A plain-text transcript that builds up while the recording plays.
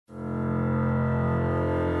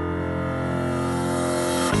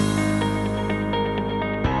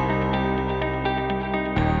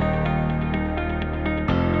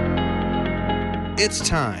It's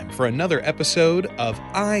time for another episode of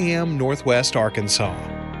I Am Northwest Arkansas,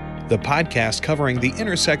 the podcast covering the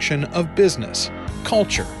intersection of business,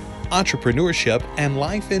 culture, entrepreneurship, and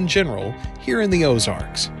life in general here in the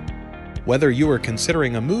Ozarks. Whether you are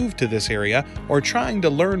considering a move to this area or trying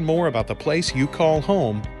to learn more about the place you call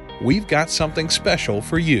home, we've got something special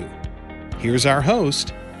for you. Here's our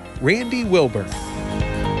host, Randy Wilburn.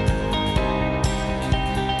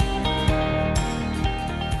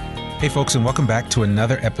 Hey folks, and welcome back to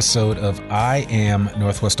another episode of I Am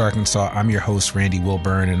Northwest Arkansas. I'm your host, Randy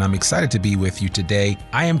Wilburn, and I'm excited to be with you today.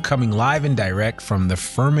 I am coming live and direct from the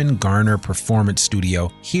Furman Garner Performance Studio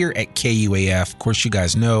here at KUAF. Of course, you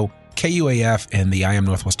guys know KUAF and the I Am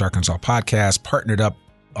Northwest Arkansas podcast partnered up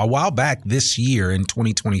a while back this year in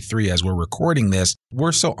 2023 as we're recording this.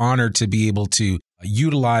 We're so honored to be able to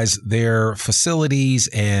utilize their facilities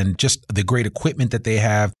and just the great equipment that they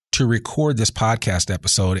have to record this podcast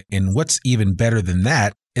episode. And what's even better than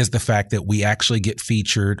that is the fact that we actually get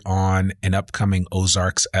featured on an upcoming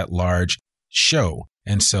Ozarks at Large show.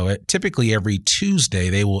 And so typically every Tuesday,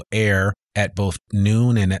 they will air at both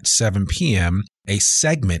noon and at 7 p.m. a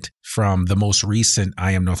segment from the most recent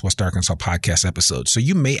I Am Northwest Arkansas podcast episode. So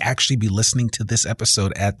you may actually be listening to this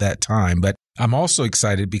episode at that time. But I'm also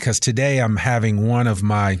excited because today I'm having one of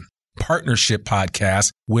my partnership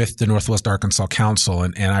podcast with the Northwest Arkansas Council.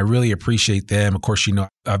 And I really appreciate them. Of course, you know,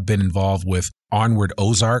 I've been involved with Onward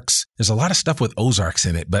Ozarks. There's a lot of stuff with Ozarks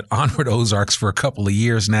in it, but Onward Ozarks for a couple of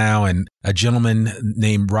years now. And a gentleman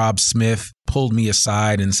named Rob Smith pulled me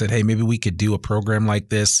aside and said, hey, maybe we could do a program like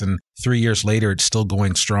this. And 3 years later, it's still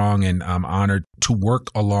going strong. And I'm honored to work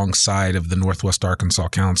alongside of the Northwest Arkansas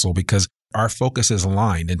Council because our focus is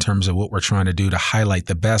aligned in terms of what we're trying to do to highlight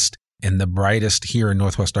the best and the brightest here in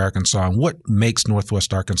Northwest Arkansas and what makes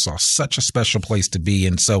Northwest Arkansas such a special place to be.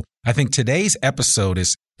 And so I think today's episode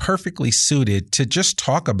is perfectly suited to just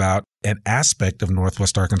talk about an aspect of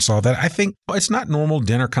Northwest Arkansas that I think it's not normal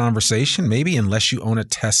dinner conversation, maybe unless you own a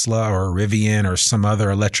Tesla or a Rivian or some other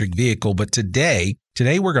electric vehicle. But today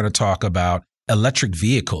we're going to talk about electric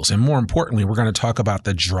vehicles. And more importantly, we're going to talk about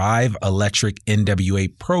the Drive Electric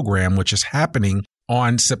NWA program, which is happening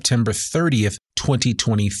on September 30th,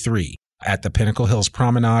 2023 at the Pinnacle Hills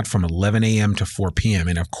Promenade from 11 a.m. to 4 p.m.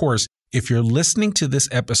 And of course, if you're listening to this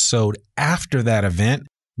episode after that event,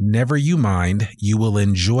 never you mind, you will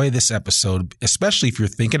enjoy this episode, especially if you're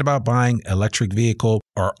thinking about buying an electric vehicle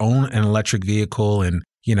or own an electric vehicle and,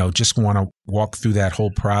 you know, just want to walk through that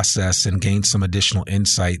whole process and gain some additional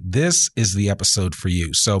insight. This is the episode for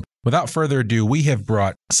you. So without further ado, we have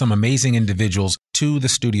brought some amazing individuals to the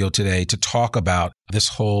studio today to talk about this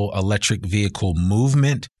whole electric vehicle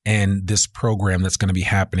movement and this program that's going to be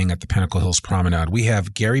happening at the Pinnacle Hills Promenade. We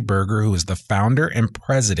have Gary Berger, who is the founder and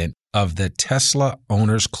president of the Tesla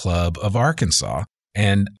Owners Club of Arkansas.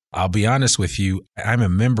 And I'll be honest with you, I'm a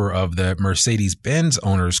member of the Mercedes-Benz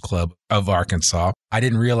Owners Club of Arkansas. I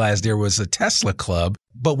didn't realize there was a Tesla club,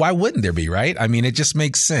 but why wouldn't there be, right? I mean, it just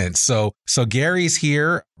makes sense. So Gary's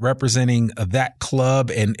here representing that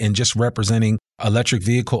club and just representing electric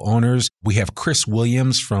vehicle owners. We have Chris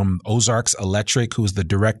Williams from Ozarks Electric, who is the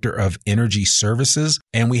director of energy services.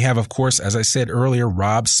 And we have, of course, as I said earlier,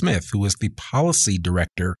 Rob Smith, who is the policy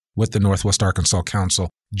director with the Northwest Arkansas Council.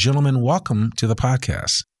 Gentlemen, welcome to the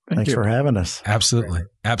podcast. Thanks for having us. Absolutely.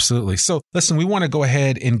 Absolutely. So listen, we want to go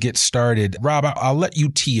ahead and get started. Rob, I'll let you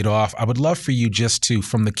tee it off. I would love for you just to,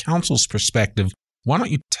 from the council's perspective, why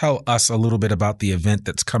don't you tell us a little bit about the event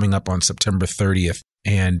that's coming up on September 30th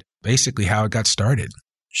and basically how it got started?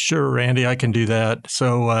 Sure, Randy, I can do that.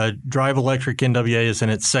 So Drive Electric NWA is in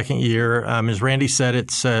its second year. As Randy said,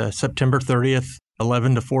 it's September 30th.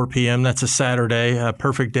 11 to 4 p.m. That's a Saturday, a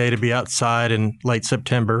perfect day to be outside in late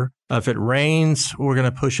September. If it rains, we're going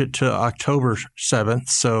to push it to October 7th.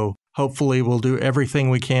 So hopefully we'll do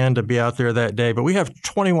everything we can to be out there that day. But we have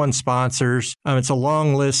 21 sponsors. It's a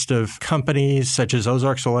long list of companies such as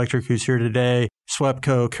Ozarks Electric, who's here today,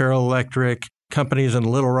 Swepco, Carroll Electric, companies in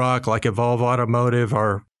Little Rock like Evolve Automotive,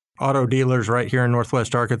 our auto dealers right here in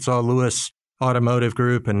Northwest Arkansas, Lewis Automotive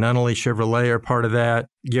Group and Nunnally Chevrolet are part of that.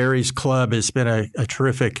 Gary's club has been a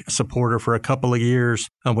terrific supporter for a couple of years.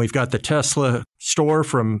 We've got the Tesla store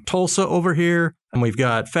from Tulsa over here, and we've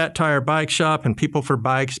got Fat Tire Bike Shop and People for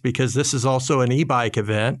Bikes because this is also an e-bike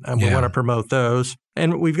event, and we want to promote those.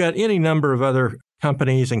 And we've got any number of other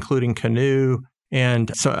companies, including Canoe,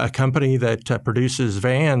 and so a company that produces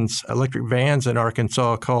vans, electric vans in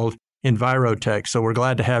Arkansas called Envirotech. So we're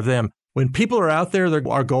glad to have them. When people are out there,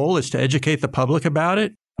 our goal is to educate the public about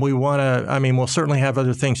it. We want to, we'll certainly have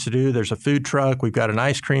other things to do. There's a food truck. We've got an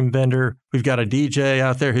ice cream vendor. We've got a DJ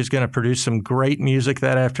out there who's going to produce some great music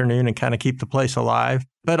that afternoon and kind of keep the place alive.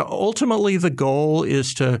 But ultimately, the goal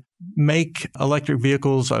is to make electric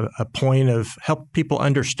vehicles a point of help people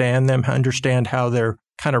understand them, understand how they're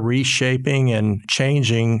kind of reshaping and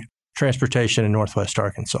changing transportation in Northwest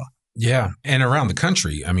Arkansas. Yeah. And around the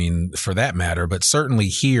country, for that matter, but certainly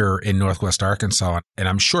here in Northwest Arkansas. And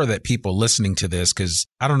I'm sure that people listening to this, because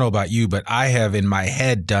I don't know about you, but I have in my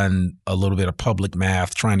head done a little bit of public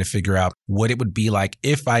math trying to figure out what it would be like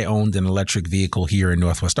if I owned an electric vehicle here in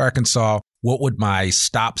Northwest Arkansas. What would my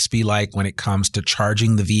stops be like when it comes to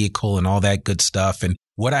charging the vehicle and all that good stuff? And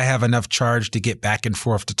would I have enough charge to get back and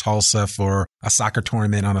forth to Tulsa for a soccer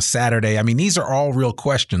tournament on a Saturday? These are all real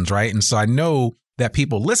questions, right? And so I know that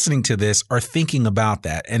people listening to this are thinking about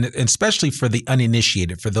that. And especially for the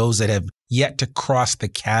uninitiated, for those that have yet to cross the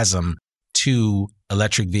chasm to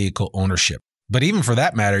electric vehicle ownership. But even for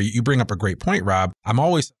that matter, you bring up a great point, Rob. I'm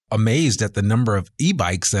always amazed at the number of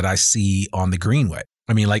e-bikes that I see on the Greenway.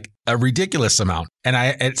 Like a ridiculous amount.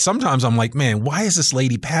 And sometimes I'm like, man, why is this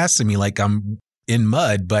lady passing me like I'm in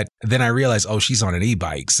mud? But then I realize, oh, she's on an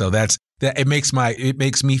e-bike. So it makes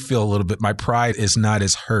me feel a little bit, my pride is not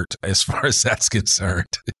as hurt as far as that's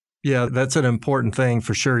concerned. Yeah, that's an important thing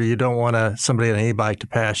for sure. You don't want somebody on an e-bike to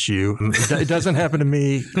pass you. It doesn't happen to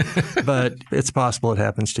me, but it's possible it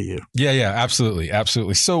happens to you. Yeah, absolutely.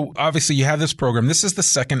 Absolutely. So obviously you have this program. This is the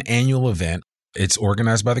second annual event. It's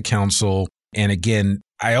organized by the council. And again,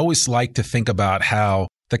 I always like to think about how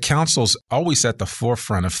the council's always at the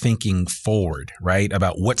forefront of thinking forward, right?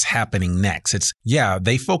 About what's happening next.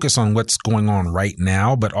 They focus on what's going on right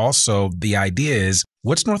now, but also the idea is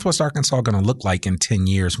what's Northwest Arkansas going to look like in 10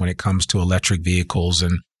 years when it comes to electric vehicles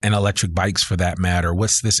and electric bikes for that matter?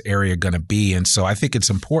 What's this area going to be? And so I think it's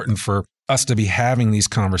important for us to be having these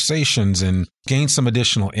conversations and gain some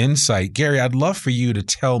additional insight. Gary, I'd love for you to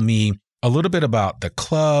tell me a little bit about the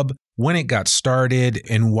club, when it got started,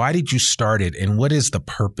 and why did you start it, and what is the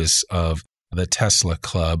purpose of the Tesla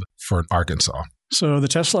Club for Arkansas? So the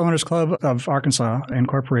Tesla Owners Club of Arkansas,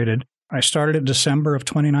 Incorporated, I started in December of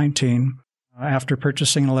 2019 after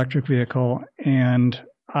purchasing an electric vehicle, and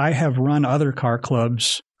I have run other car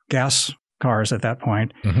clubs, gas cars at that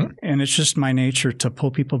point, and it's just my nature to pull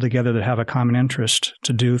people together that have a common interest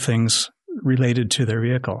to do things related to their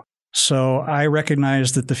vehicle. So I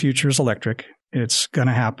recognize that the future is electric. It's going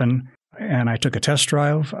to happen. And I took a test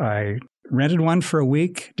drive. I rented one for a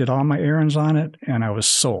week, did all my errands on it, and I was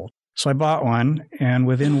sold. So I bought one, and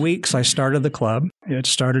within weeks, I started the club. It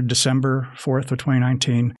started December 4th of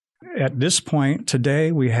 2019. At this point,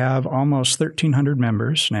 today, we have almost 1,300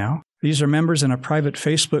 members now. These are members in a private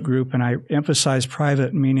Facebook group, and I emphasize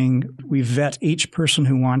private, meaning we vet each person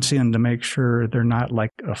who wants in to make sure they're not like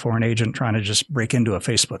a foreign agent trying to just break into a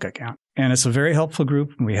Facebook account. And it's a very helpful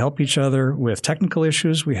group. We help each other with technical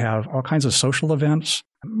issues. We have all kinds of social events.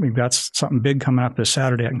 We've got something big coming up this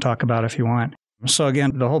Saturday I can talk about if you want. So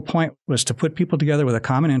again, the whole point was to put people together with a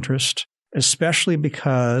common interest, especially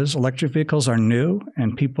because electric vehicles are new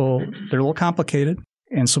and they're a little complicated.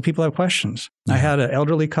 And so people have questions. I had an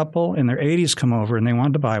elderly couple in their 80s come over and they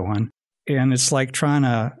wanted to buy one. And it's like trying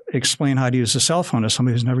to explain how to use a cell phone to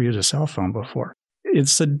somebody who's never used a cell phone before.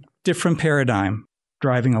 It's a different paradigm,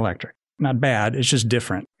 driving electric. Not bad, it's just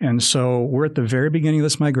different. And so we're at the very beginning of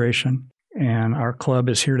this migration, and our club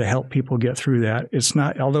is here to help people get through that.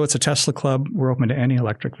 Although it's a Tesla club, we're open to any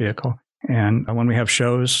electric vehicle. And when we have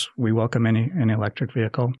shows, we welcome any electric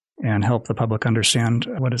vehicle and help the public understand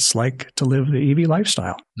what it's like to live the EV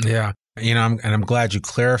lifestyle. Yeah. I'm glad you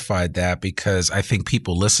clarified that, because I think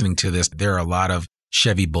people listening to this, there are a lot of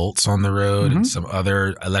Chevy Bolts on the road and some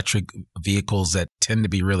other electric vehicles that tend to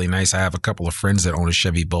be really nice. I have a couple of friends that own a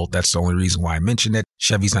Chevy Bolt. That's the only reason why I mentioned it.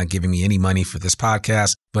 Chevy's not giving me any money for this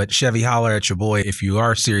podcast, but Chevy, holler at your boy if you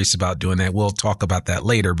are serious about doing that. We'll talk about that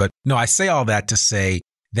later. But no, I say all that to say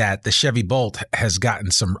that the Chevy Bolt I've gotten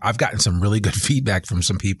some really good feedback from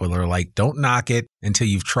some people that are like, don't knock it until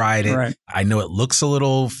you've tried it. Right. I know it looks a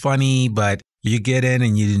little funny, but you get in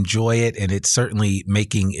and you enjoy it. And it's certainly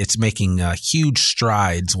making huge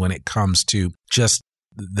strides when it comes to just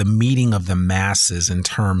the meeting of the masses in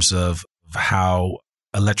terms of how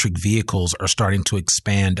electric vehicles are starting to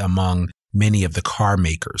expand among many of the car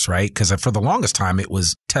makers, right? Because for the longest time, it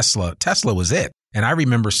was Tesla. Tesla was it. And I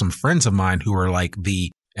remember some friends of mine who were like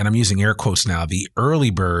and I'm using air quotes now, the early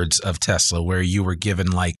birds of Tesla, where you were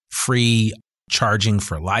given like free charging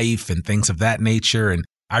for life and things of that nature. And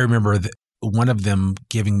I remember one of them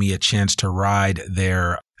giving me a chance to ride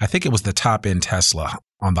I think it was the top end Tesla.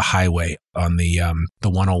 on the highway on the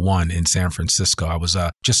 101 in San Francisco. I was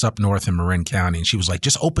just up north in Marin County, and she was like,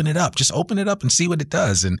 just open it up and see what it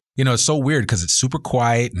does. And, it's so weird because it's super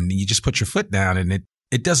quiet and you just put your foot down and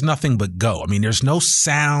it does nothing but go. I mean, there's no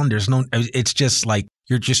sound. It's just like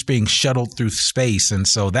you're just being shuttled through space. And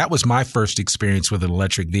so that was my first experience with an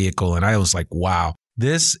electric vehicle. And I was like, wow,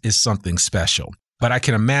 this is something special. But I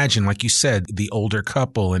can imagine, like you said, the older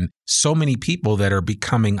couple and so many people that are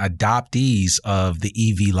becoming adoptees of the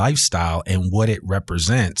EV lifestyle and what it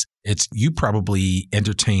represents. You probably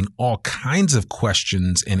entertain all kinds of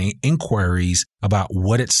questions and inquiries about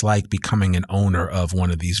what it's like becoming an owner of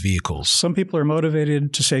one of these vehicles. Some people are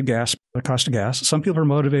motivated to save gas, the cost of gas. Some people are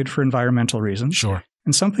motivated for environmental reasons. Sure.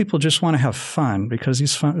 And some people just want to have fun because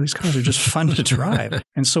these cars are just fun to drive.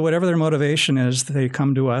 And so whatever their motivation is, they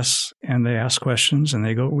come to us and they ask questions and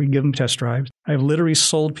we give them test drives. I've literally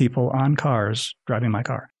sold people on cars driving my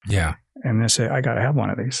car. Yeah. And they say, I got to have one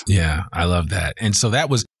of these. Yeah, I love that. And so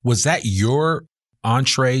was that your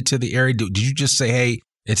entree to the area? Did you just say, hey,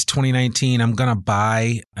 it's 2019, I'm going to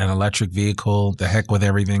buy an electric vehicle, the heck with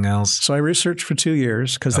everything else? So I researched for 2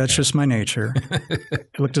 years because that's just my nature. I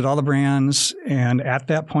looked at all the brands, and at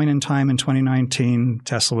that point in time in 2019,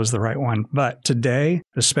 Tesla was the right one. But today,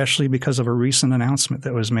 especially because of a recent announcement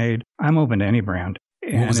that was made, I'm open to any brand.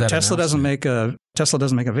 And Tesla doesn't make a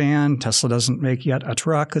van. Tesla doesn't make yet a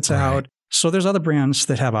truck that's out. So there's other brands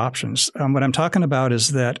that have options. What I'm talking about is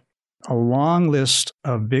that a long list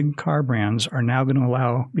of big car brands are now going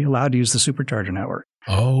to be allowed to use the supercharger network.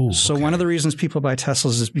 So one of the reasons people buy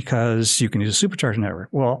Teslas is because you can use a supercharger network.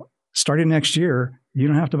 Well, starting next year, you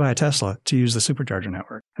don't have to buy a Tesla to use the supercharger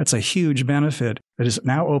network. That's a huge benefit that is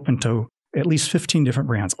now open to at least 15 different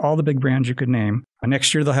brands, all the big brands you could name.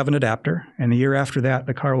 Next year, they'll have an adapter. And the year after that,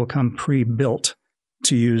 the car will come pre-built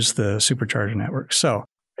to use the supercharger network. So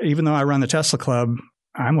even though I run the Tesla Club,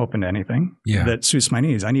 I'm open to anything that suits my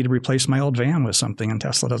needs. I need to replace my old van with something, and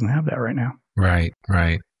Tesla doesn't have that right now. Right.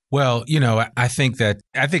 Well, I think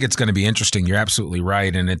it's going to be interesting. You're absolutely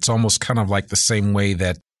right. And it's almost kind of like the same way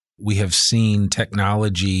that we have seen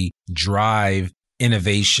technology drive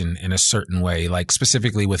innovation in a certain way, like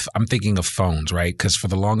specifically I'm thinking of phones, right? Because for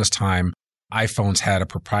the longest time, iPhones had a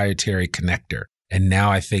proprietary connector. And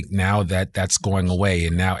now I think that's going away.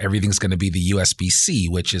 And now everything's going to be the USB-C,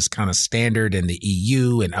 which is kind of standard in the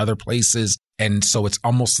EU and other places. And so it's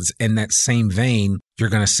almost in that same vein, you're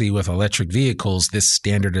going to see with electric vehicles, this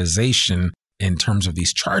standardization in terms of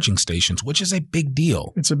these charging stations, which is a big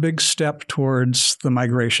deal. It's a big step towards the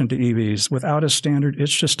migration to EVs. Without a standard,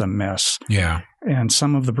 it's just a mess. Yeah. And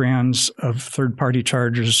some of the brands of third-party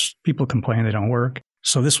chargers, people complain they don't work.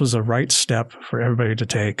 So this was a right step for everybody to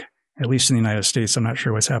take. At least in the United States. I'm not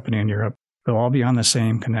sure what's happening in Europe. They'll all be on the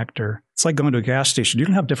same connector. It's like going to a gas station. You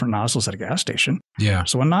don't have different nozzles at a gas station. Yeah.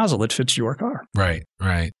 So one nozzle that fits your car. Right.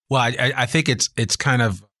 Well, I think it's kind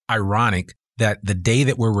of ironic that the day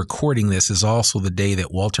that we're recording this is also the day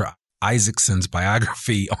that Walter Isaacson's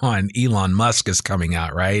biography on Elon Musk is coming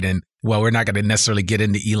out, right? And well, we're not going to necessarily get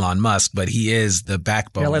into Elon Musk, but he is the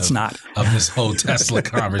backbone of this whole Tesla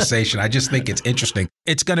conversation. I just think it's interesting.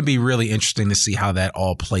 It's going to be really interesting to see how that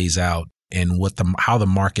all plays out and how the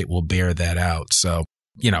market will bear that out. So,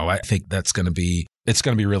 I think it's going to be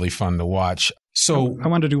really fun to watch. So I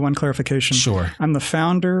wanted to do one clarification. Sure. I'm the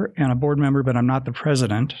founder and a board member, but I'm not the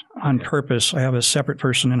president on purpose. I have a separate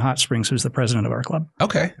person in Hot Springs who's the president of our club.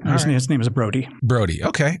 Okay. His name is Brody. Brody.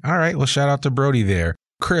 Okay. All right. Well, shout out to Brody there.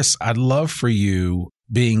 Chris, I'd love for you,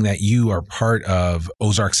 being that you are part of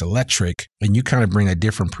Ozarks Electric and you kind of bring a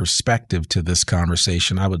different perspective to this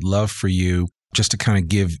conversation, I would love for you just to kind of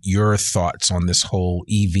give your thoughts on this whole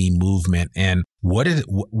EV movement and what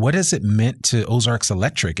has it meant to Ozarks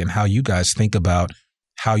Electric and how you guys think about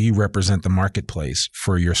how you represent the marketplace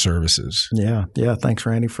for your services. Yeah. Thanks,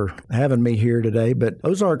 Randy, for having me here today. But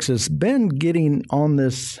Ozarks has been getting on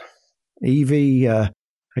this EV,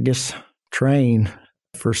 train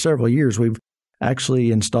for several years. We've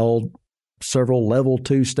actually installed several level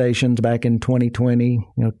 2 stations back in 2020.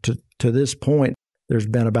 To this point, there's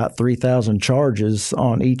been about 3,000 charges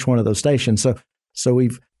on each one of those stations. So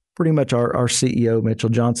we've pretty much our CEO, Mitchell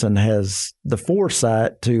Johnson, has the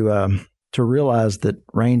foresight to realize that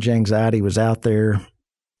range anxiety was out there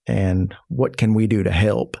and what can we do to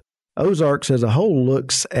help. Ozarks as a whole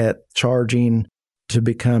looks at charging to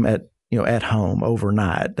become at home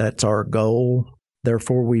overnight. That's our goal.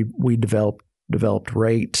 Therefore, we developed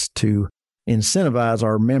rates to incentivize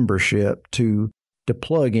our membership to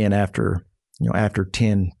plug in after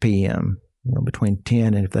 10 p.m. Between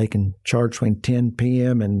 10 and if they can charge between 10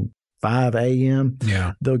 p.m. and 5 a.m.,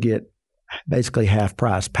 they'll get basically half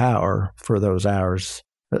price power for those hours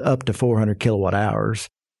up to 400 kilowatt hours.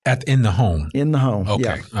 In the home? In the home,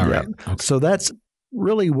 Okay, yeah. all right. Okay. So that's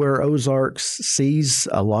really where Ozarks sees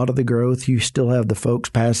a lot of the growth. You still have the folks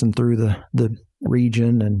passing through the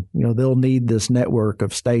region, and they'll need this network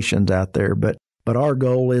of stations out there. But our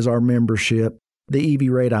goal is our membership. The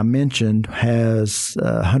EV rate I mentioned has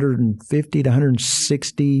 150 to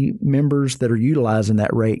 160 members that are utilizing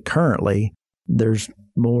that rate currently. There's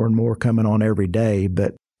more and more coming on every day,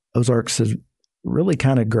 but Ozarks has really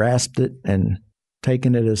kind of grasped it and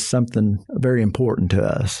taken it as something very important to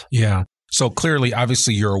us. Yeah. So clearly,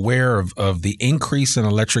 obviously, you're aware of the increase in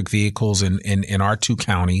electric vehicles in our two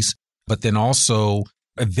counties, but then also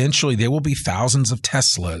eventually there will be thousands of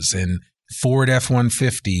Teslas and Ford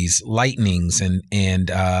F-150s, Lightnings,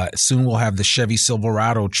 and soon we'll have the Chevy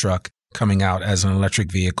Silverado truck coming out as an electric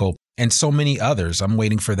vehicle, and so many others. I'm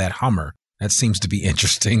waiting for that Hummer. That seems to be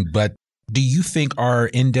interesting. But do you think our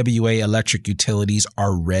NWA electric utilities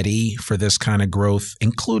are ready for this kind of growth,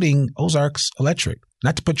 including Ozarks Electric?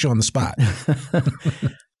 Not to put you on the spot.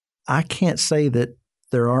 I can't say that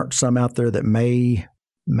there aren't some out there that may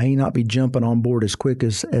not be jumping on board as quick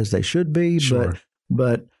as they should be. Sure.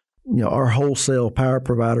 But our wholesale power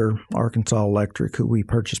provider, Arkansas Electric, who we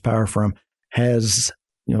purchase power from, has,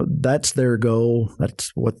 that's their goal.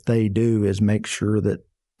 That's what they do, is make sure that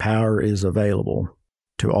power is available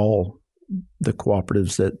to all the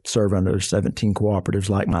cooperatives that serve under 17 cooperatives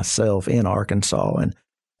like myself in Arkansas. And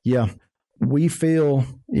yeah, we feel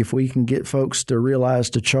if we can get folks to realize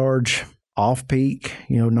to charge off peak,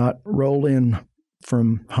 not roll in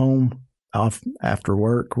from home off after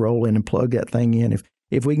work, roll in and plug that thing in.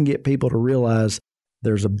 If we can get people to realize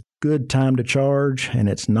there's a good time to charge and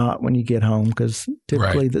it's not when you get home, because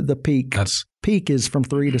typically the peak is from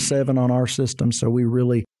 3 to 7 on our system. So we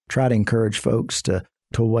really try to encourage folks to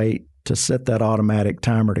wait, to set that automatic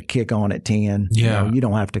timer to kick on at 10. Yeah. You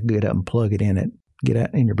don't have to get up and plug it in get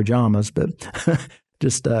out in your pajamas, but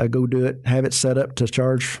just go do it, have it set up to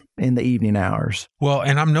charge in the evening hours. Well,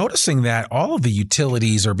 and I'm noticing that all of the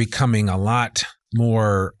utilities are becoming a lot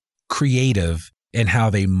more creative in how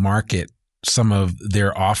they market some of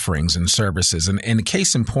their offerings and services. And a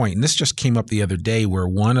case in point, and this just came up the other day, where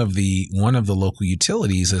one of the local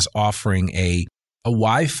utilities is offering a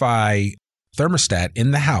Wi-Fi thermostat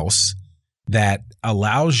in the house that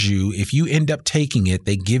allows you, if you end up taking it,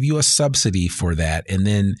 they give you a subsidy for that. And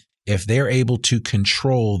then if they're able to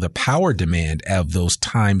control the power demand of those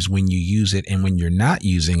times when you use it and when you're not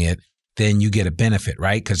using it, then you get a benefit,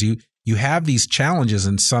 right? Because you have these challenges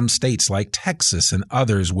in some states like Texas and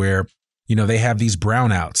others where, they have these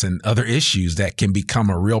brownouts and other issues that can become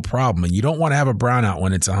a real problem. And you don't want to have a brownout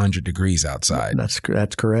when it's 100 degrees outside. That's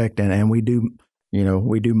correct. And we do,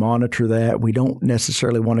 we do monitor that. We don't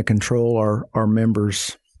necessarily want to control our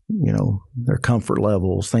members, their comfort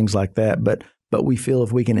levels, things like that. But we feel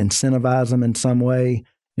if we can incentivize them in some way,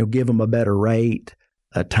 give them a better rate,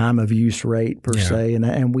 a time of use rate per se.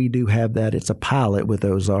 And we do have that. It's a pilot with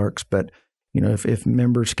Ozarks. But, if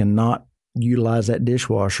members cannot utilize that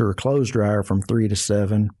dishwasher or clothes dryer from 3 to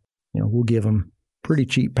 7, we'll give them pretty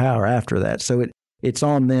cheap power after that. So it's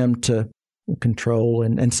on them to control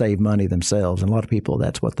and save money themselves. And a lot of people,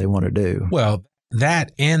 that's what they want to do. Well,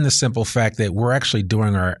 that and the simple fact that we're actually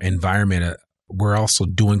doing our environment, we're also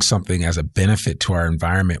doing something as a benefit to our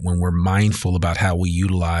environment when we're mindful about how we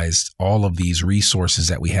utilize all of these resources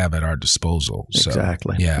that we have at our disposal.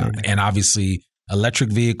 Exactly. So, yeah. And obviously,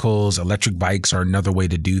 electric vehicles, electric bikes are another way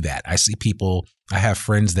to do that. I have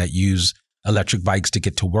friends that use electric bikes to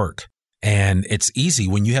get to work. And it's easy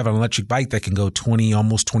when you have an electric bike that can go 20,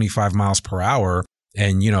 almost 25 miles per hour.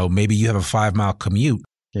 And, maybe you have a 5-mile commute.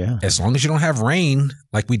 Yeah. As long as you don't have rain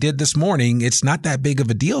like we did this morning, it's not that big of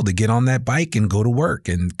a deal to get on that bike and go to work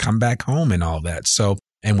and come back home and all that. So,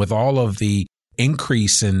 and with all of the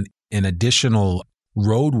increase in additional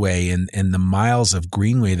roadway and the miles of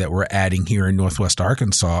greenway that we're adding here in Northwest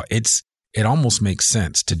Arkansas, it almost makes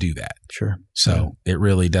sense to do that. Sure. So It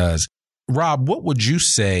really does. Rob, what would you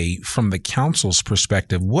say from the council's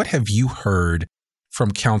perspective? What have you heard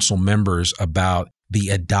from council members about the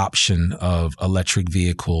adoption of electric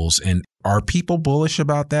vehicles? And are people bullish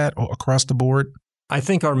about that across the board? I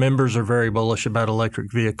think our members are very bullish about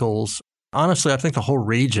electric vehicles. Honestly, I think the whole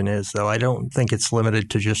region is, though. I don't think it's limited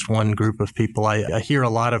to just one group of people. I hear a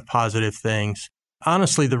lot of positive things.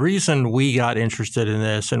 Honestly, the reason we got interested in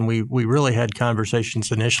this, and we really had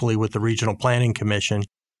conversations initially with the Regional Planning Commission,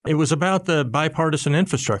 it was about the bipartisan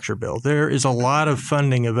infrastructure bill. There is a lot of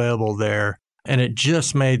funding available there, and it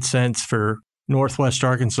just made sense for Northwest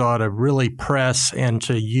Arkansas to really press and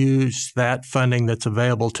to use that funding that's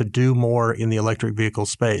available to do more in the electric vehicle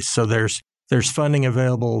space. So there's there's funding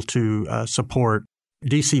available to support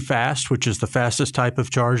DC fast, which is the fastest type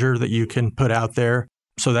of charger that you can put out there.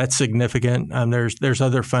 So that's significant. There's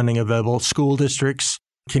other funding available. School districts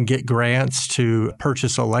can get grants to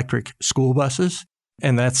purchase electric school buses.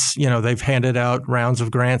 And that's, they've handed out rounds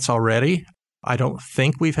of grants already. I don't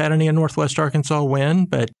think we've had any in Northwest Arkansas win,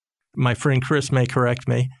 but my friend Chris may correct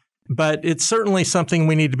me. But it's certainly something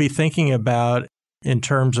we need to be thinking about in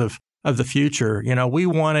terms of the future. We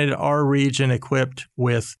wanted our region equipped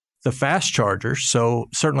with the fast chargers. So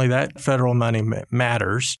certainly that federal money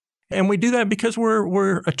matters. And we do that because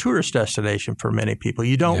we're a tourist destination for many people.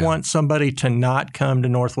 You don't want somebody to not come to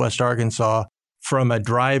Northwest Arkansas from a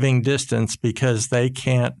driving distance because they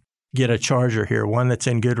can't get a charger here, one that's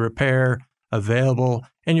in good repair, available.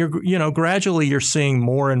 And gradually you're seeing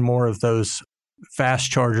more and more of those fast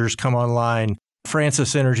chargers come online.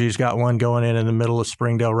 Francis Energy's got one going in the middle of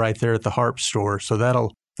Springdale right there at the Harp store. So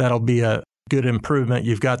that'll be a good improvement.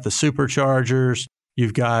 You've got the superchargers.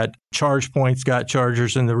 You've got ChargePoint's got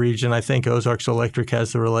chargers in the region. I think Ozarks Electric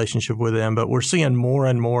has the relationship with them, but we're seeing more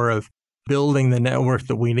and more of building the network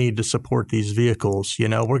that we need to support these vehicles.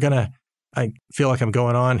 I feel like I'm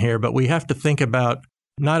going on here, but we have to think about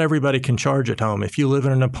not everybody can charge at home. If you live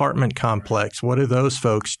in an apartment complex, what do those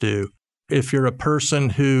folks do? If you're a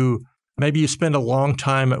person who maybe you spend a long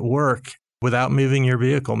time at work without moving your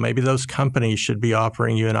vehicle, maybe those companies should be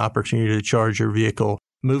offering you an opportunity to charge your vehicle.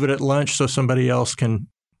 Move it at lunch so somebody else can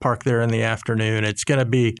park there in the afternoon. It's going to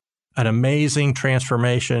be an amazing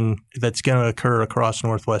transformation that's going to occur across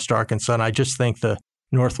Northwest Arkansas. And I just think the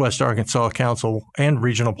Northwest Arkansas Council and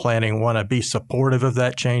regional planning want to be supportive of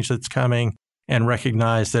that change that's coming and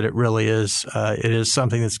recognize that it really is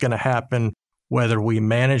something that's going to happen, whether we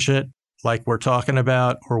manage it like we're talking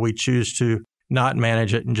about or we choose to not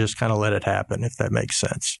manage it and just kind of let it happen, if that makes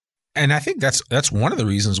sense. And I think that's one of the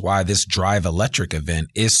reasons why this Drive Electric event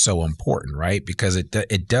is so important, right? Because it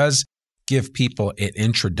does give people an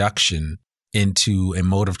introduction into a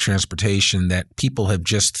mode of transportation that people have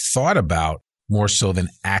just thought about more so than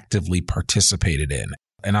actively participated in.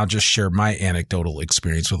 And I'll just share my anecdotal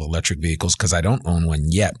experience with electric vehicles because I don't own one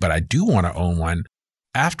yet, but I do want to own one.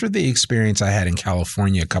 After the experience I had in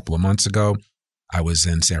California a couple of months ago, I was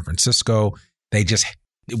in San Francisco.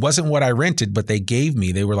 It wasn't what I rented, but they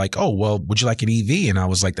were like, oh, well, would you like an EV? And I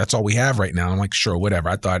was like, that's all we have right now. I'm like, sure, whatever.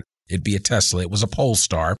 I thought it'd be a Tesla. It was a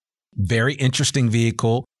Polestar. Very interesting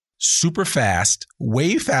vehicle, super fast,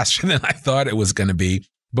 way faster than I thought it was going to be.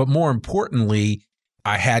 But more importantly,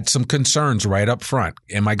 I had some concerns right up front.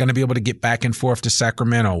 Am I going to be able to get back and forth to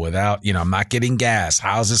Sacramento without, I'm not getting gas?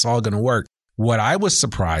 How's this all going to work? What I was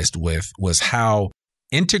surprised with was how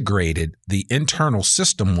integrated the internal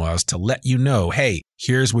system was to let you know, hey,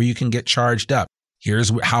 here's where you can get charged up.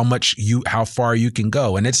 Here's how far you can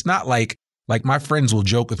go. And it's not like my friends will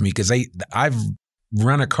joke with me because I've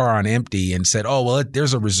run a car on empty and said, oh, well,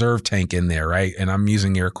 there's a reserve tank in there, right? And I'm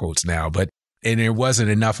using air quotes now, and there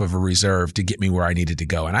wasn't enough of a reserve to get me where I needed to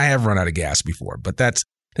go. And I have run out of gas before, but that's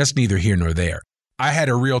neither here nor there. I had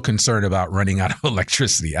a real concern about running out of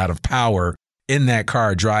electricity, out of power in that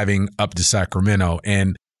car driving up to Sacramento.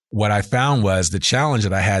 And what I found was the challenge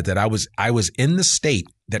that I had, that I was in the state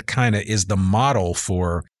that kind of is the model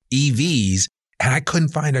for EVs, and I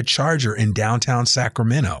couldn't find a charger in downtown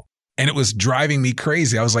Sacramento. And it was driving me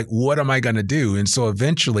crazy. I was like, what am I going to do? And so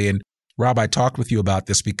eventually, and Rob, I talked with you about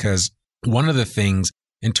this because one of the things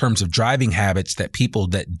in terms of driving habits that people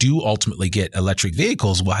that do ultimately get electric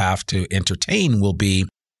vehicles will have to entertain will be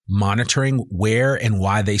monitoring where and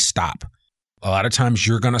why they stop. A lot of times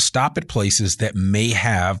you're going to stop at places that may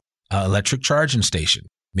have an electric charging station.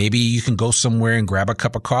 Maybe you can go somewhere and grab a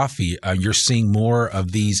cup of coffee. You're seeing more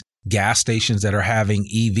of these gas stations that are having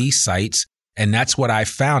EV sites. And that's what I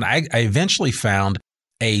found. I eventually found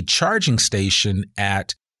a charging station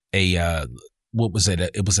at it was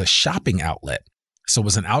a shopping outlet. So it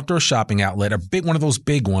was an outdoor shopping outlet, one of those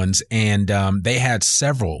big ones. And they had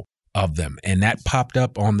several of them. And that popped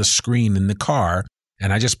up on the screen in the car.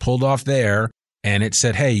 And I just pulled off there and it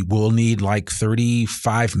said, hey, we'll need like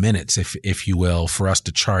 35 minutes, if you will, for us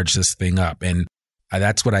to charge this thing up. And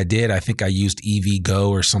that's what I did. I think I used EV Go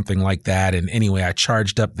or something like that. And anyway, I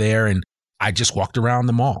charged up there and I just walked around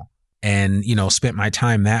the mall and, spent my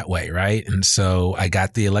time that way. Right. And so I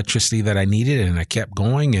got the electricity that I needed and I kept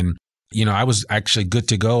going. And, I was actually good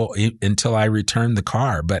to go until I returned the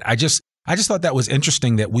car. But I just thought that was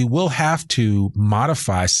interesting that we will have to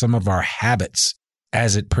modify some of our habits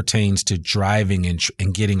as it pertains to driving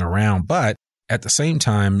and getting around. But at the same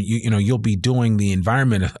time, you'll be doing the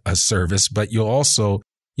environment a service, but you'll also,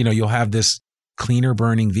 you'll have this cleaner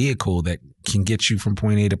burning vehicle that can get you from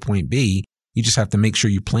point A to point B. You just have to make sure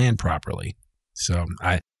you plan properly. So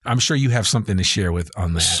I'm sure you have something to share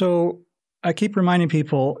on that. So I keep reminding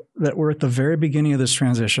people that we're at the very beginning of this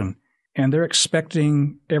transition, and they're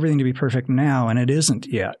expecting everything to be perfect now, and it isn't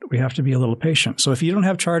yet. We have to be a little patient. So if you don't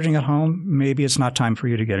have charging at home, maybe it's not time for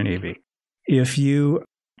you to get an EV. If you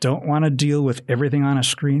don't want to deal with everything on a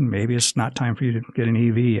screen, maybe it's not time for you to get an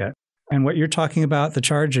EV yet. And what you're talking about, the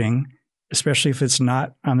charging, especially if it's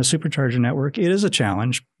not on the supercharger network, it is a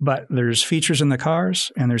challenge, but there's features in the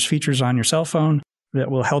cars and there's features on your cell phone that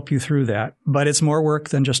will help you through that. But it's more work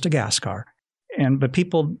than just a gas car. But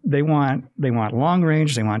people, they want long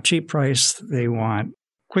range, they want cheap price, they want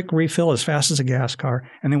quick refill as fast as a gas car,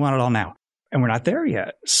 and they want it all now. And we're not there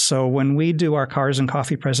yet. So when we do our Cars and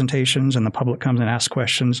Coffee presentations and the public comes and asks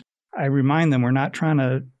questions, I remind them we're not trying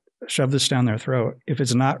to shove this down their throat. If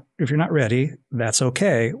you're not ready, that's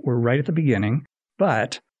okay. We're right at the beginning.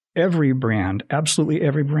 But every brand, absolutely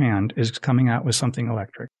every brand, is coming out with something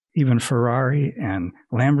electric. Even Ferrari and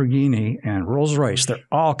Lamborghini and Rolls-Royce, they're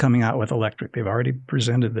all coming out with electric. They've already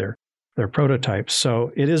presented their prototypes.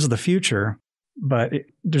 So it is the future, but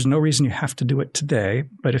there's no reason you have to do it today.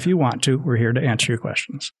 But if you want to, we're here to answer your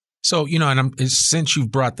questions. So, since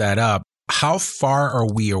you've brought that up, how far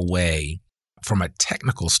are we away from a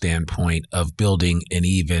technical standpoint of building an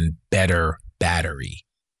even better battery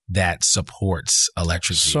that supports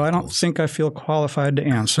electric vehicles? So I don't think I feel qualified to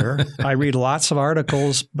answer. I read lots of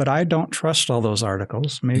articles, but I don't trust all those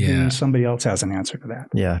articles. Maybe somebody else has an answer to that.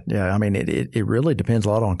 Yeah. I mean, it really depends a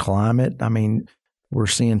lot on climate. I mean, we're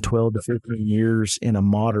seeing 12 to 15 years in a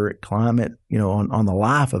moderate climate, on the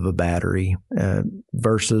life of a battery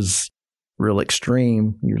versus real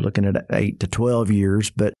extreme. You're looking at 8 to 12 years.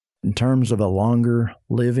 But in terms of a longer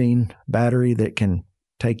living battery that can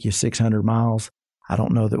take you 600 miles, I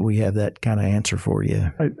don't know that we have that kind of answer for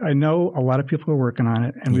you. I know a lot of people are working on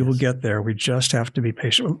it, and we will get there. We just have to be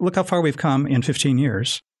patient. Look how far we've come in 15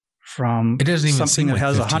 years from something that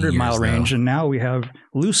has a 100-mile range, and now we have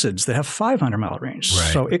Lucids that have 500-mile range.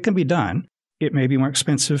 Right. So it can be done. It may be more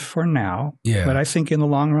expensive for now, but I think in the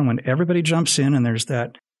long run, when everybody jumps in and there's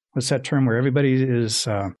that, what's that term where everybody is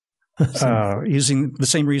using the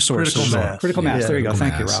same resources. Critical mass. There you go.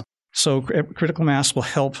 Thank you, Rob. So critical mass will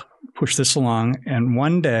help push this along. And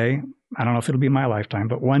one day, I don't know if it'll be my lifetime,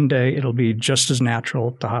 but one day it'll be just as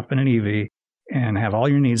natural to hop in an EV and have all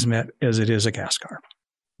your needs met as it is a gas car.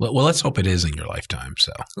 Well, let's hope it is in your lifetime.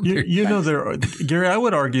 So, Gary, I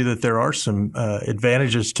would argue that there are some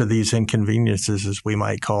advantages to these inconveniences, as we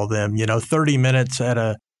might call them. 30 minutes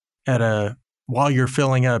while you're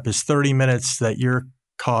filling up is 30 minutes that you're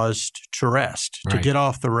caused to rest, to get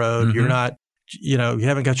off the road. Mm-hmm. You're not, you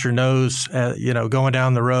haven't got your nose, going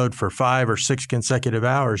down the road for 5 or 6 consecutive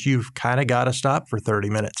hours. You've kind of got to stop for 30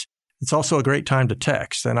 minutes. It's also a great time to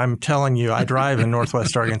text. And I'm telling you, I drive in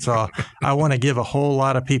Northwest Arkansas. I want to give a whole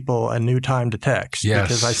lot of people a new time to text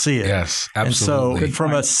because I see it. Yes, absolutely. And so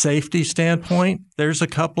from a safety standpoint, there's a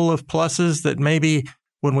couple of pluses that maybe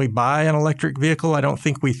when we buy an electric vehicle, I don't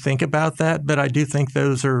think we think about that, but I do think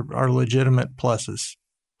those are legitimate pluses.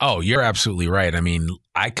 Oh, you're absolutely right. I mean,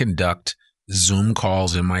 I conduct Zoom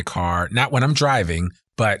calls in my car, not when I'm driving,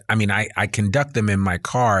 but I mean, I conduct them in my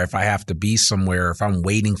car if I have to be somewhere, if I'm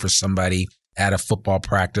waiting for somebody at a football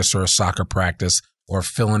practice or a soccer practice or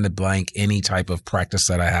fill in the blank, any type of practice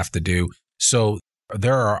that I have to do. So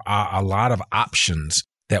there are a lot of options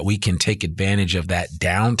that we can take advantage of that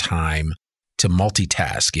downtime to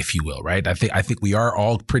multitask, if you will, right? I think we are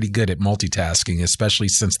all pretty good at multitasking, especially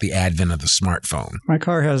since the advent of the smartphone. My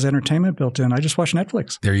car has entertainment built in. I just watch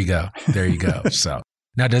Netflix. There you go. So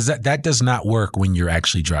now that does not work when you're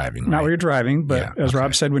actually driving, Not right? when you're driving, but as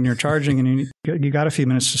Rob said, when you're charging and you got a few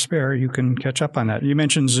minutes to spare, you can catch up on that. You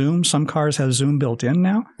mentioned Zoom. Some cars have Zoom built in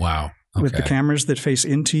now. Wow. Okay. With the cameras that face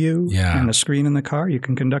into you and the screen in the car, you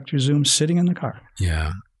can conduct your Zoom sitting in the car.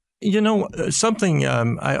 Yeah. Something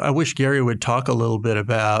I wish Gary would talk a little bit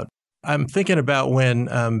about. I'm thinking about when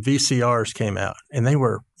VCRs came out, and they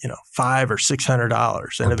were, $500 or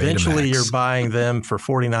 $600, and eventually you're buying them for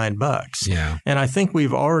 $49. Yeah. And I think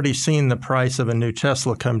we've already seen the price of a new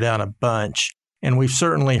Tesla come down a bunch, and we've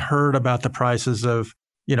certainly heard about the prices of,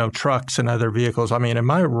 trucks and other vehicles. I mean, am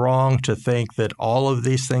I wrong to think that all of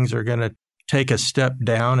these things are going to take a step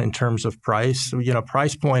down in terms of price?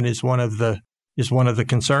 Price point is one of the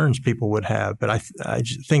concerns people would have. But I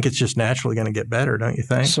think it's just naturally going to get better, don't you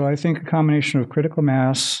think? So I think a combination of critical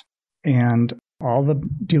mass and all the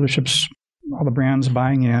dealerships, all the brands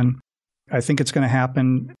buying in, I think it's going to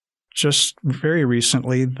happen. Just very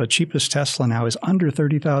recently, the cheapest Tesla now is under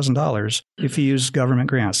 $30,000 if you use government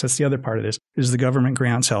grants. That's the other part of this, is the government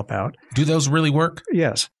grants help out. Do those really work?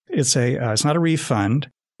 Yes. it's not a refund.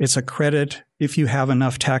 It's a credit. If you have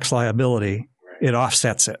enough tax liability, it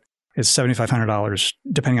offsets it. It's $7,500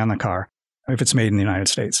 depending on the car if it's made in the United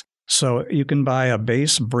States. So you can buy a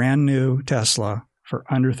base brand new Tesla for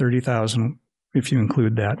under $30,000 if you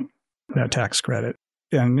include that tax credit.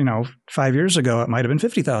 And 5 years ago it might have been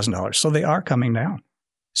 $50,000. So they are coming down.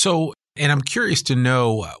 So, and I'm curious to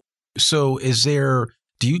know. So,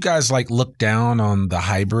 do you guys look down on the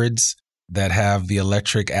hybrids that have the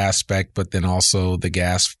electric aspect, but then also the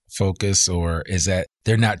gas focus, or is that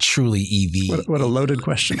they're not truly EV? What a loaded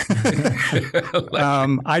question.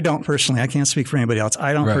 I don't personally. I can't speak for anybody else.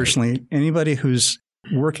 I don't personally. Anybody who's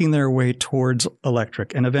working their way towards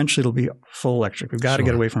electric, and eventually it'll be full electric. We've got to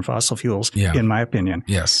get away from fossil fuels, in my opinion.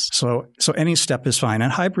 Yes. So any step is fine.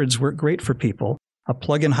 And hybrids work great for people. A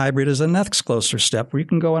plug-in hybrid is the next closer step where you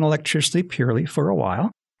can go on electricity purely for a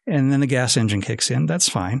while, and then the gas engine kicks in. That's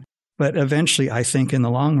fine. But eventually, I think in the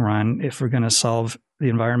long run, if we're going to solve the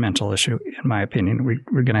environmental issue, in my opinion,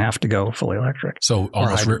 we're going to have to go fully electric. So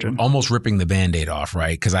almost ripping the Band-Aid off,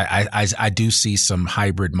 right? Because I do see some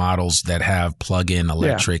hybrid models that have plug-in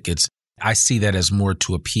electric. Yeah. I see that as more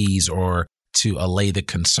to appease or to allay the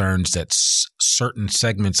concerns that certain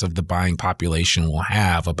segments of the buying population will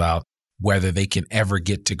have about whether they can ever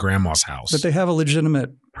get to grandma's house. But they have a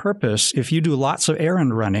legitimate purpose. If you do lots of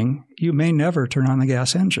errand running, you may never turn on the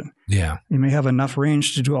gas engine. Yeah. You may have enough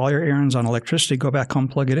range to do all your errands on electricity, go back home,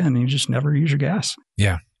 plug it in, and you just never use your gas.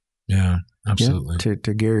 Yeah. Yeah, absolutely. Yeah,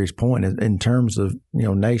 to Gary's point, in terms of,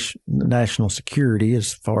 national security,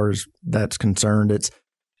 as far as that's concerned, it's,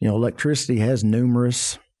 electricity has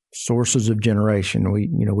numerous sources of generation.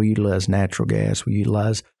 We utilize natural gas. We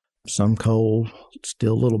utilize some coal,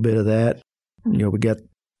 still a little bit of that. We got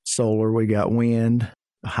solar, we got wind,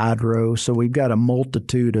 hydro. So we've got a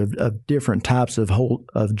multitude of different types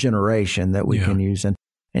of generation that we can use,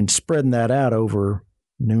 and spreading that out over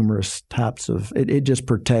numerous types of it just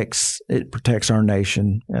protects our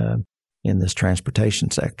nation in this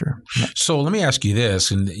transportation sector. So let me ask you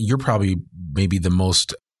this, and you're probably maybe the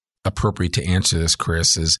most appropriate to answer this,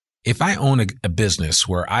 Chris, is if I own a business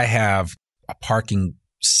where I have a parking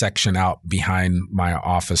section out behind my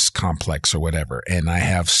office complex or whatever, and I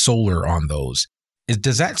have solar on those. Can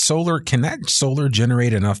that solar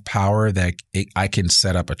generate enough power that I can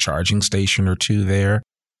set up a charging station or two there?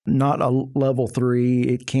 Not a level 3.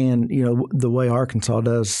 It can, the way Arkansas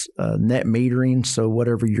does net metering. So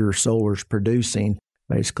whatever your solar's producing,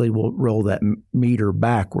 basically will roll that meter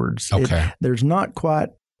backwards. Okay.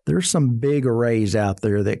 There's some big arrays out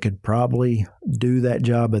there that could probably do that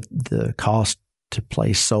job, but the cost to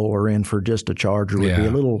place solar in for just a charger would be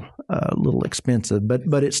a little expensive,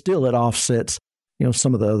 but it offsets,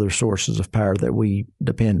 some of the other sources of power that we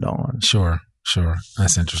depend on. Sure.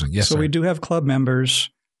 That's interesting. Yes, so sir. we do have club members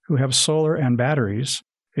who have solar and batteries.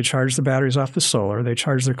 They charge the batteries off the solar. They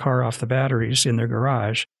charge their car off the batteries in their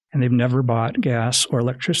garage, and they've never bought gas or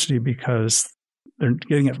electricity because they're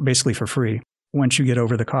getting it basically for free once you get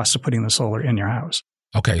over the cost of putting the solar in your house.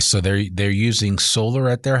 Okay, so they're using solar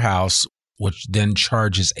at their house, which then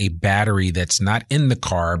charges a battery that's not in the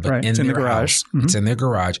car, but in their garage. Mm-hmm. It's in their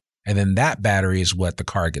garage. And then that battery is what the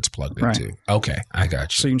car gets plugged into. Okay, I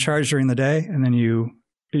got you. So you can charge during the day, and then you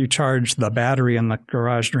charge the battery in the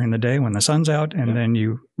garage during the day when the sun's out, and then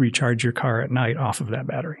you recharge your car at night off of that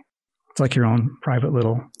battery. It's like your own private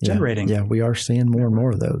little generating. Yeah, we are seeing more and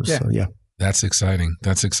more of those. Yeah. So, yeah. That's exciting.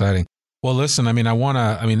 Well, listen,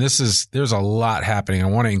 there's a lot happening. I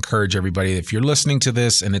want to encourage everybody, if you're listening to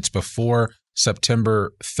this and it's before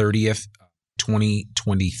September 30th,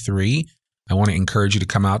 2023, I want to encourage you to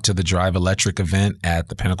come out to the Drive Electric event at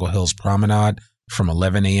the Pinnacle Hills Promenade from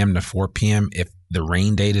 11 a.m. to 4 p.m. If the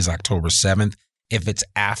rain date is October 7th, if it's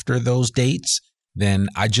after those dates, then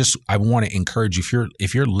I want to encourage you,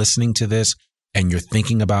 if you're listening to this and you're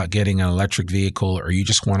thinking about getting an electric vehicle, or you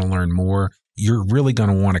just want to learn more, you're really going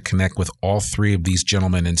to want to connect with all three of these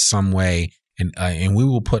gentlemen in some way. And we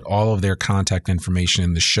will put all of their contact information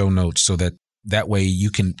in the show notes so that way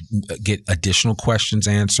you can get additional questions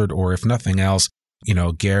answered, or if nothing else,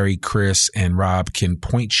 Gary, Chris, and Rob can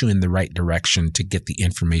point you in the right direction to get the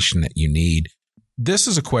information that you need. This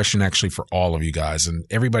is a question actually for all of you guys, and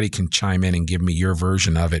everybody can chime in and give me your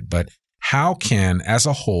version of it. But how as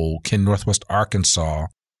a whole, can Northwest Arkansas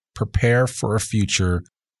prepare for a future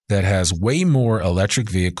that has way more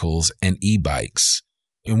electric vehicles and e-bikes?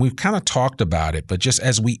 And we've kind of talked about it, but just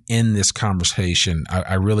as we end this conversation,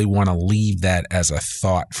 I really want to leave that as a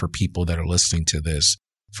thought for people that are listening to this,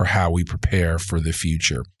 for how we prepare for the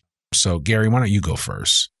future. So, Gary, why don't you go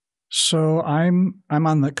first? So I'm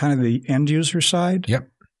on the kind of the end user side. Yep.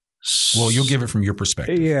 Well, you'll give it from your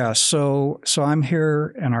perspective. Yeah. So I'm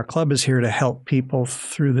here, and our club is here to help people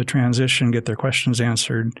through the transition, get their questions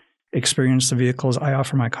answered, experience the vehicles. I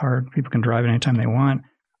offer my car. People can drive it anytime they want.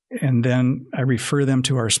 And then I refer them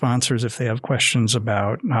to our sponsors if they have questions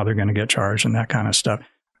about how they're going to get charged and that kind of stuff.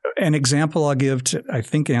 An example I'll give I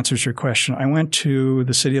think answers your question. I went to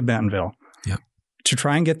the city of Bentonville to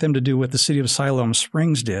try and get them to do what the city of Siloam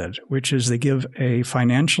Springs did, which is they give a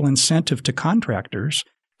financial incentive to contractors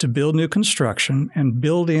to build new construction and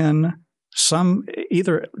build in some,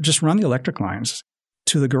 either just run the electric lines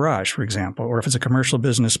to the garage, for example, or if it's a commercial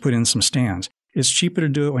business, put in some stands. It's cheaper to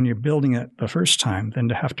do it when you're building it the first time than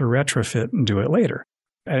to have to retrofit and do it later.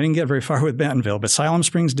 I didn't get very far with Bentonville, but Siloam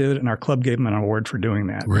Springs did it, and our club gave them an award for doing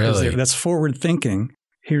that. Really? That's forward thinking.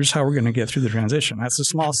 Here's how we're going to get through the transition. That's a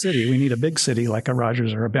small city. We need a big city like a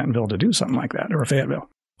Rogers or a Bentonville to do something like that, or a Fayetteville.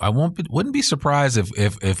 I wouldn't be surprised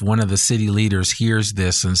if one of the city leaders hears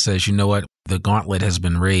this and says, you know what, the gauntlet has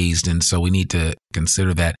been raised, and so we need to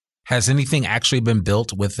consider that. Has anything actually been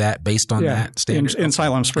built with that based on that standard? In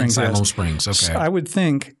Siloam Springs. In Siloam Springs, okay. So I would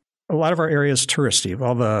think a lot of our area is touristy.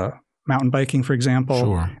 All the mountain biking, for example,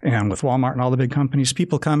 sure. And with Walmart and all the big companies,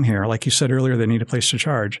 people come here. Like you said earlier, they need a place to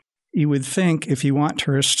charge. You would think if you want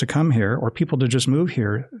tourists to come here or people to just move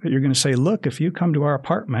here, that you're going to say, look, if you come to our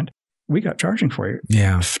apartment, we got charging for you.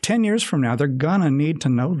 Yeah. 10 years from now, they're going to need to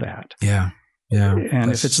know that. Yeah. Yeah.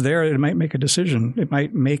 And if it's there, it might make a decision. It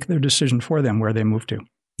might make their decision for them where they move to.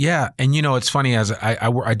 Yeah. And, it's funny, as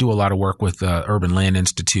I do a lot of work with the Urban Land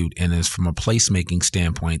Institute, and is from a placemaking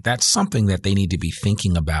standpoint, that's something that they need to be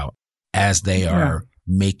thinking about as they are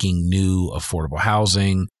making new affordable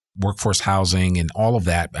housing, workforce housing, and all of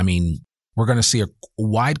that. I mean, we're going to see a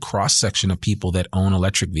wide cross-section of people that own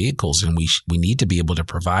electric vehicles, and we need to be able to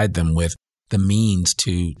provide them with the means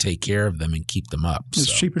to take care of them and keep them up.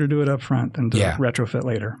 It's cheaper to do it up front than to retrofit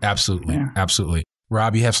later. Absolutely. Yeah. Absolutely.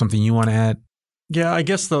 Rob, you have something you want to add? Yeah, I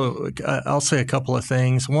guess I'll say a couple of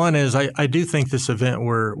things. One is I do think this event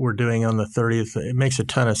we're doing on the 30th, it makes a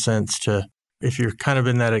ton of sense to, if you're kind of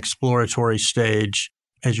in that exploratory stage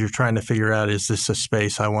as you're trying to figure out, is this a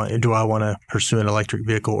space do I want to pursue an electric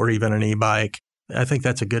vehicle or even an e-bike? I think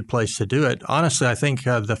that's a good place to do it. Honestly, I think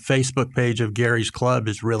the Facebook page of Gary's Club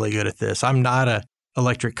is really good at this. I'm not an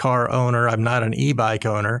electric car owner. I'm not an e-bike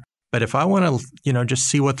owner. But if I want to, just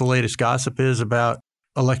see what the latest gossip is about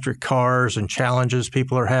electric cars and challenges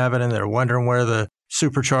people are having, and they're wondering where the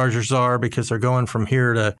superchargers are because they're going from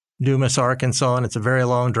here to Dumas, Arkansas, and it's a very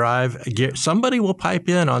long drive, somebody will pipe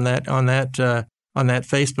in on that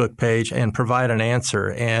Facebook page and provide an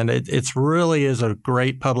answer. And it's really is a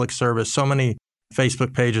great public service. So many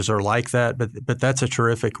Facebook pages are like that, but that's a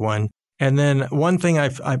terrific one. And then one thing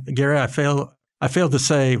Gary, I failed to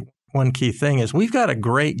say one key thing is we've got a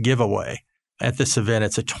great giveaway at this event.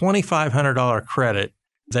 It's a $2,500 credit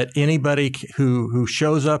that anybody who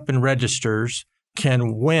shows up and registers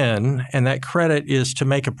can win. And that credit is to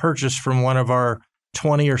make a purchase from one of our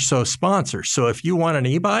 20 or so sponsors. So if you want an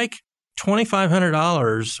e-bike,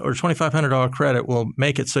 $2,500 or $2,500 credit will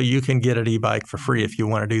make it so you can get an e-bike for free if you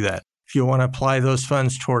want to do that. If you want to apply those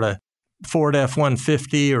funds toward a Ford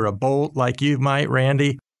F-150 or a Bolt like you might,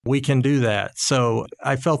 Randy, we can do that. So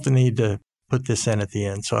I felt the need to put this in at the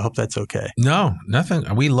end. So I hope that's okay. No, nothing.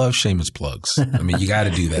 We love shameless plugs. I mean, you got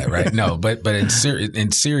to do that, right? No, but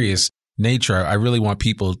in serious nature, I really want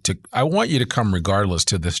I want you to come regardless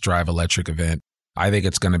to this Drive Electric event. I think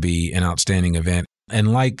it's going to be an outstanding event.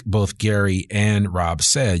 And like both Gary and Rob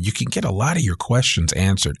said, you can get a lot of your questions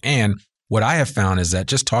answered. And what I have found is that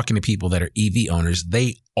just talking to people that are EV owners,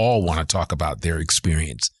 they all want to talk about their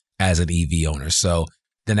experience as an EV owner. So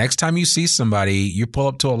the next time you see somebody, you pull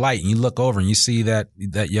up to a light and you look over and you see that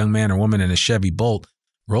young man or woman in a Chevy Bolt,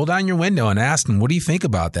 roll down your window and ask them, what do you think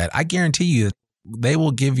about that? I guarantee you they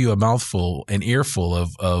will give you an earful of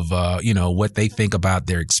what they think about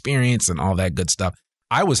their experience and all that good stuff.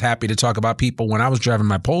 I was happy to talk about people when I was driving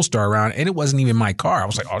my Polestar around, and it wasn't even my car. I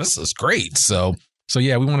was like, oh, this is great. So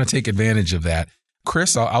yeah, we want to take advantage of that.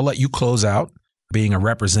 Chris, I'll let you close out, being a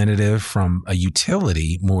representative from a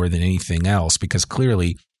utility more than anything else, because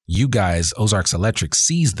clearly you guys, Ozarks Electric,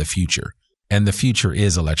 sees the future, and the future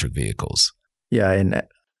is electric vehicles. Yeah, and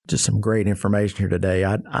just some great information here today.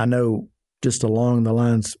 I know just along the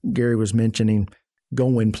lines Gary was mentioning,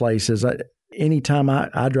 going places. Anytime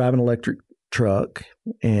I drive an electric truck,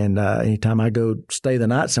 and anytime I go stay the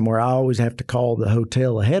night somewhere, I always have to call the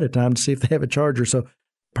hotel ahead of time to see if they have a charger. So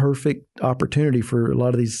perfect opportunity for a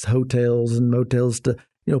lot of these hotels and motels to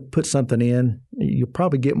put something in. You'll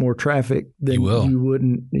probably get more traffic than you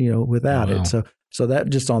wouldn't without it. So that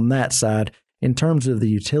just on that side. In terms of the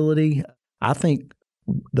utility, I think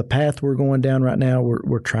the path we're going down right now,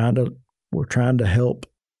 we're trying to help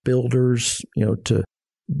builders, to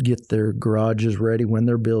get their garages ready when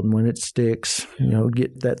they're building, when it sticks,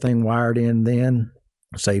 get that thing wired in, then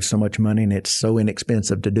save so much money, and it's so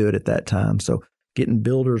inexpensive to do it at that time. So getting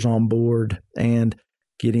builders on board and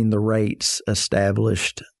getting the rates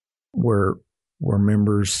established where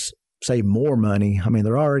members save more money. I mean,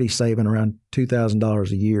 they're already saving around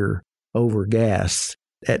 $2,000 a year over gas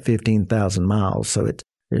at 15,000 miles. So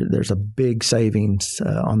there's a big savings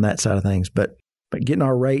on that side of things. But getting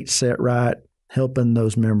our rates set right, helping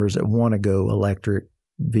those members that want to go electric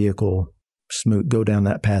vehicle go down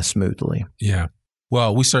that path smoothly. Yeah.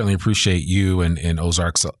 Well, we certainly appreciate you and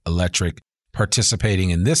Ozarks Electric participating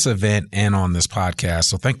in this event and on this podcast.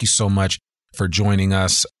 So thank you so much for joining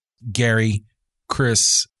us. Gary,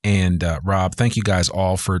 Chris, and Rob, thank you guys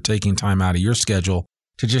all for taking time out of your schedule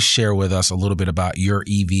to just share with us a little bit about your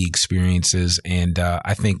EV experiences. And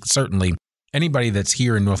I think certainly anybody that's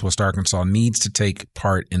here in Northwest Arkansas needs to take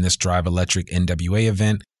part in this Drive Electric NWA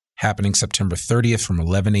event happening September 30th from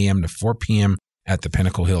 11 a.m. to 4 p.m. at the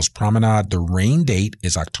Pinnacle Hills Promenade. The rain date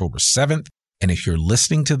is October 7th. And if you're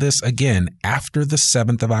listening to this again after the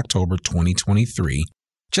 7th of October, 2023,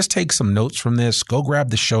 just take some notes from this. Go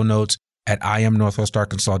grab the show notes at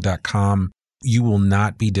iamnorthwestarkansas.com. You will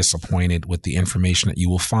not be disappointed with the information that you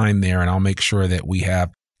will find there. And I'll make sure that we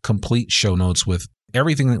have complete show notes with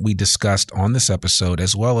everything that we discussed on this episode,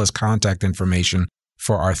 as well as contact information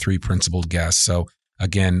for our three principal guests. So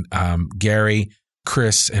again, Gary,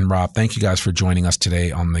 Chris, and Rob, thank you guys for joining us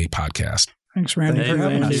today on the podcast. Thanks, Randy, for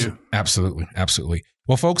having us. Absolutely. Absolutely.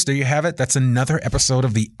 Well, folks, there you have it. That's another episode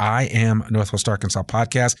of the I Am Northwest Arkansas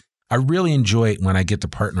podcast. I really enjoy it when I get to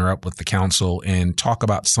partner up with the council and talk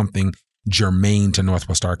about something germane to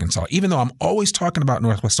Northwest Arkansas. Even though I'm always talking about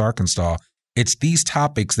Northwest Arkansas, it's these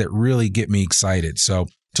topics that really get me excited. So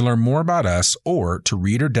to learn more about us or to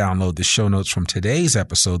read or download the show notes from today's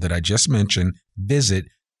episode that I just mentioned, visit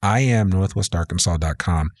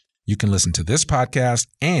iamnorthwestarkansas.com. You can listen to this podcast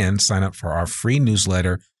and sign up for our free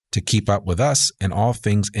newsletter to keep up with us and all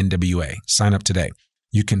things NWA. Sign up today.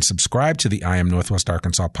 You can subscribe to the I Am Northwest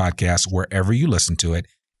Arkansas podcast wherever you listen to it.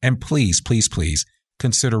 And please, please, please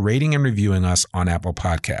consider rating and reviewing us on Apple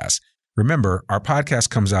Podcasts. Remember, our podcast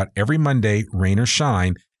comes out every Monday, rain or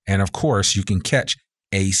shine. And of course, you can catch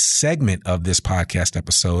a segment of this podcast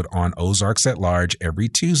episode on Ozarks at Large every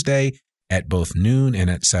Tuesday at both noon and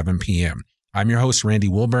at 7 p.m. I'm your host, Randy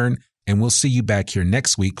Wilburn, and we'll see you back here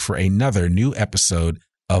next week for another new episode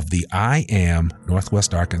of the I Am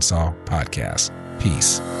Northwest Arkansas podcast.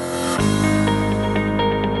 Peace.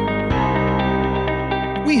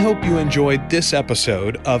 We hope you enjoyed this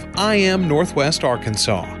episode of I Am Northwest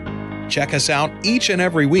Arkansas. Check us out each and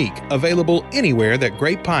every week, available anywhere that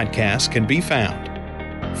great podcasts can be found.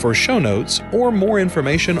 For show notes or more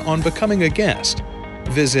information on becoming a guest,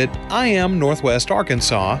 visit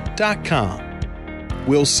iamnorthwestarkansas.com.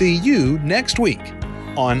 We'll see you next week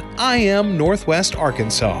on I Am Northwest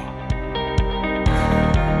Arkansas.